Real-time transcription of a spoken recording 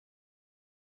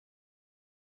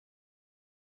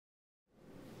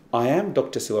I am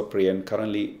Dr. Sivappriyan,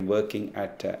 currently working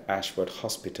at Ashford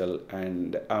Hospital,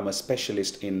 and I'm a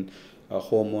specialist in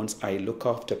hormones. I look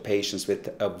after patients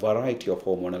with a variety of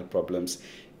hormonal problems,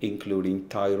 including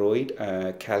thyroid,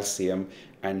 calcium,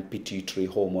 and pituitary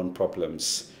hormone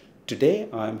problems. Today,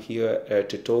 I'm here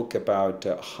to talk about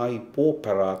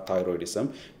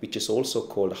hypoparathyroidism, which is also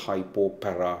called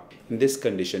hypopara. In this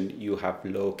condition, you have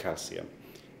low calcium.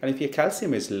 And if your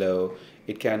calcium is low,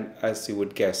 it can, as you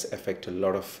would guess, affect a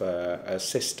lot of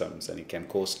systems, and it can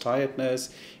cause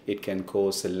tiredness, it can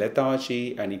cause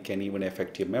lethargy, and it can even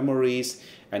affect your memories.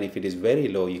 And if it is very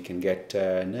low, you can get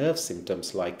nerve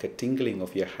symptoms like a tingling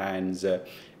of your hands,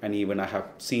 and even I have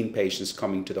seen patients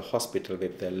coming to the hospital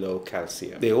with their low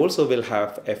calcium. They also will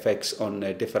have effects on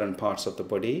different parts of the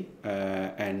body,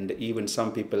 and even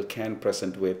some people can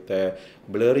present with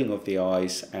blurring of the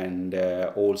eyes, and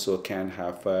also can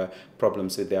have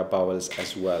problems with their bowels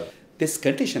as well. This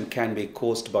condition can be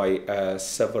caused by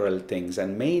several things,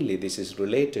 and mainly this is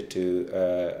related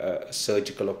to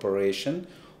surgical operation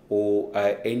or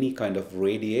any kind of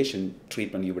radiation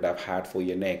treatment you would have had for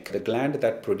your neck. The gland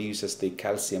that produces the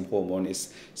calcium hormone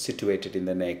is situated in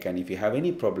the neck, and if you have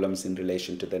any problems in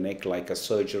relation to the neck, like a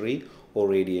surgery or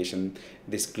radiation,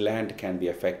 this gland can be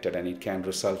affected and it can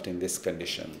result in this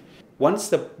condition. Once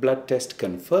the blood test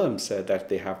confirms that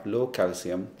they have low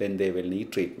calcium, then they will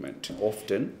need treatment.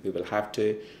 Often we will have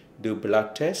to do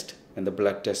blood test, and the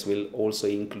blood test will also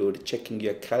include checking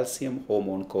your calcium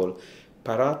hormone called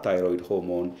parathyroid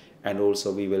hormone, and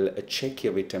also we will check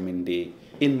your vitamin D.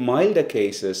 In milder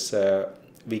cases,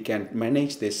 we can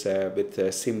manage this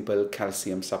with simple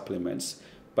calcium supplements,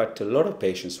 but a lot of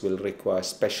patients will require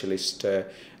specialist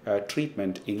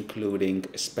treatment, including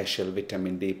special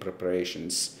vitamin D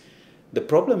preparations. The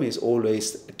problem is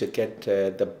always to get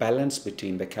the balance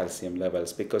between the calcium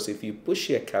levels, because if you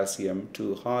push your calcium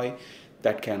too high,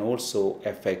 that can also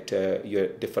affect your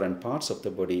different parts of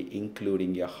the body,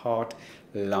 including your heart,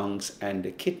 lungs,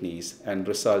 and kidneys, and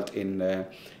result in a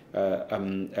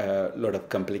lot of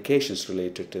complications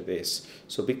related to this.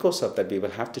 So because of that, we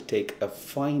will have to take a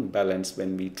fine balance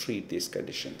when we treat these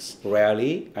conditions.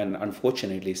 Rarely, and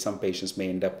unfortunately, some patients may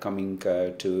end up coming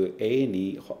to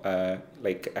A&E,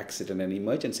 like accident and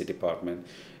emergency department,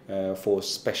 for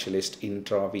specialist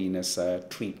intravenous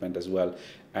treatment as well.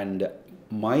 And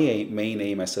my main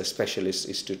aim as a specialist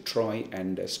is to try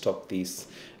and stop these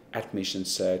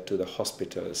admissions to the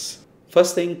hospitals.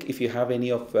 First thing, if you have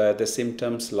any of the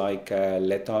symptoms like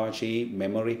lethargy,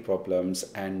 memory problems,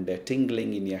 and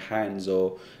tingling in your hands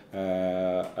or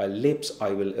lips, I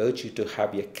will urge you to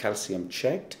have your calcium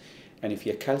checked. And if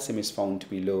your calcium is found to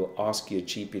be low, ask your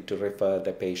GP to refer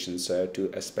the patients to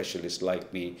a specialist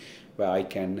like me, where I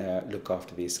can look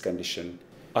after this condition.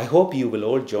 I hope you will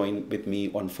all join with me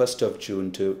on 1st of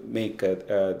June to make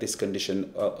this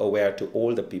condition aware to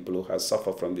all the people who have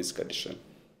suffered from this condition.